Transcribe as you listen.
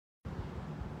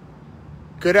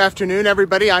Good afternoon,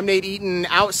 everybody. I'm Nate Eaton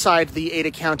outside the Ada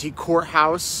County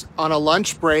Courthouse on a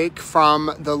lunch break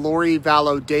from the Lori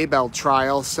Vallow Daybell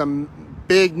trial. Some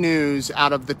big news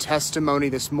out of the testimony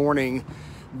this morning.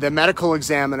 The medical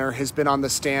examiner has been on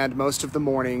the stand most of the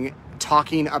morning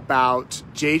talking about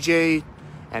JJ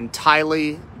and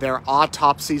Tylee, their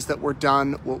autopsies that were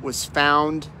done, what was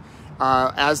found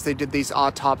as they did these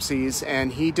autopsies,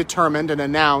 and he determined and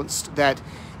announced that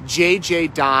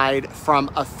JJ died from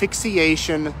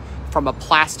asphyxiation from a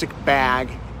plastic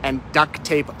bag and duct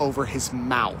tape over his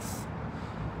mouth.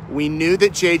 We knew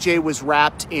that JJ was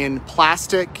wrapped in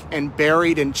plastic and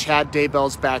buried in Chad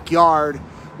Daybell's backyard.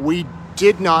 We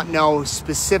did not know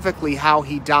specifically how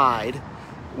he died,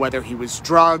 whether he was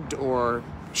drugged or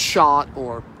shot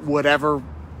or whatever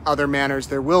other manners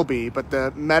there will be, but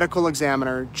the medical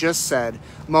examiner just said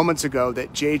moments ago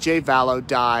that JJ Vallow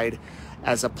died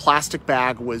as a plastic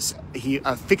bag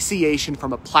asphyxiation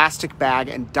from a plastic bag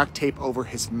and duct tape over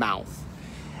his mouth.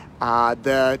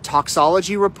 The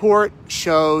toxology report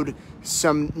showed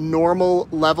some normal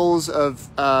levels of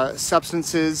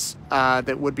substances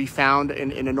that would be found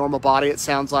in a normal body. It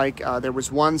sounds like there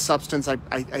was one substance, I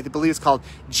believe it's called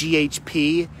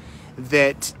GHP,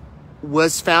 that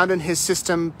was found in his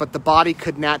system, but the body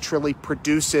could naturally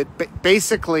produce it. But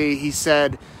basically, he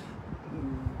said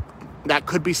that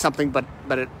could be something, but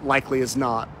it likely is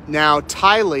not. Now,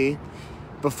 Tylee,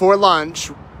 before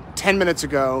lunch, 10 minutes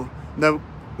ago, the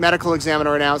medical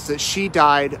examiner announced that she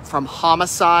died from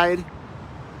homicide,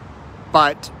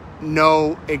 but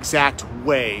no exact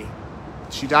way.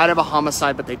 She died of a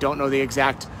homicide, but they don't know the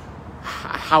exact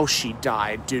how she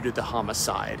died due to the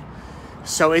homicide.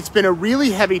 So it's been a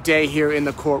really heavy day here in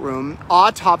the courtroom.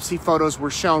 Autopsy photos were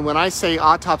shown. When I say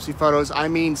autopsy photos, I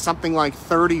mean something like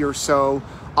 30 or so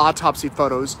autopsy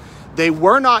photos. They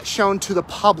were not shown to the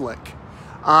public.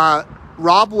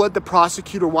 Rob Wood, the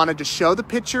prosecutor, wanted to show the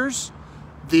pictures.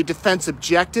 The defense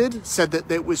objected, said that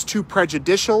it was too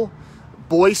prejudicial.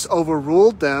 Boyce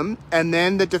overruled them, and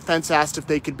then the defense asked if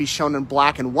they could be shown in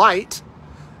black and white.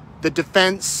 The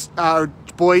defense,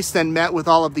 Boyce then met with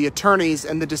all of the attorneys,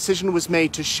 and the decision was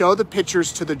made to show the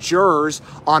pictures to the jurors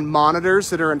on monitors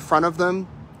that are in front of them.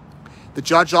 The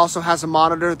judge also has a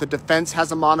monitor. The defense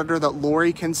has a monitor that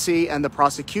Lori can see, and the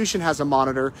prosecution has a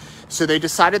monitor. So they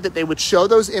decided that they would show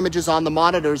those images on the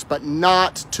monitors, but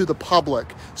not to the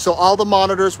public. So all the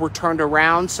monitors were turned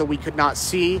around so we could not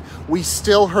see. We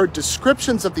still heard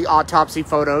descriptions of the autopsy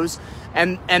photos,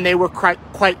 and they were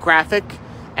quite graphic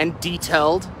and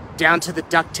detailed, down to the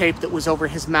duct tape that was over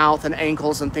his mouth and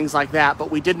ankles and things like that, but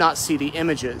we did not see the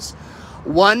images.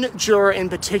 One juror in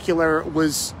particular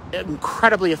was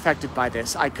incredibly affected by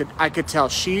this. I could tell.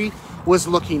 She was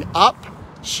looking up.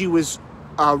 She was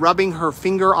rubbing her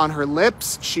finger on her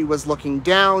lips. She was looking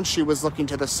down. She was looking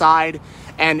to the side,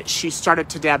 and she started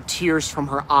to dab tears from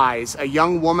her eyes. A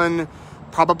young woman,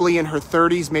 probably in her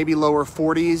 30s, maybe lower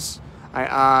 40s,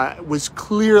 was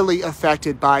clearly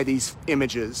affected by these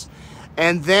images.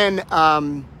 And then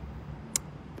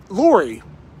Lori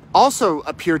also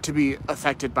appeared to be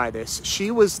affected by this. She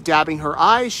was dabbing her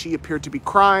eyes. She appeared to be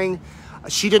crying.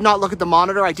 She did not look at the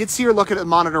monitor. I did see her look at the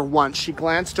monitor once. She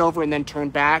glanced over and then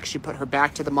turned back. She put her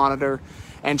back to the monitor,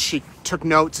 and she took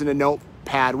notes in a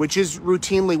notepad, which is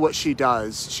routinely what she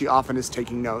does. She often is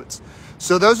taking notes.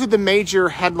 So those are the major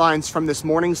headlines from this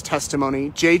morning's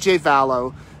testimony. JJ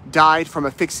Vallow died from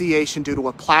asphyxiation due to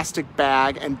a plastic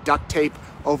bag and duct tape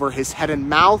over his head and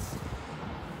mouth.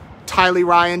 Tylee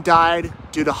Ryan died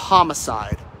due to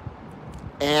homicide.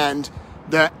 And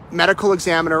the medical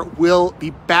examiner will be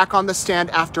back on the stand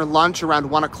after lunch around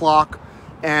 1 o'clock,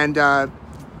 and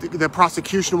the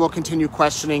prosecution will continue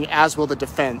questioning, as will the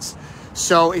defense.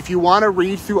 So if you want to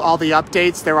read through all the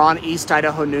updates, they're on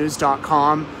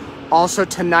eastidahonews.com. Also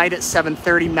tonight at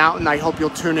 7:30 Mountain, I hope you'll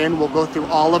tune in. We'll go through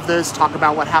all of this, talk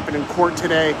about what happened in court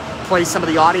today, play some of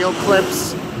the audio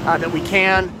clips that we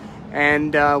can,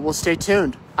 and we'll stay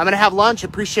tuned. I'm going to have lunch.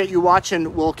 Appreciate you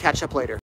watching. We'll catch up later.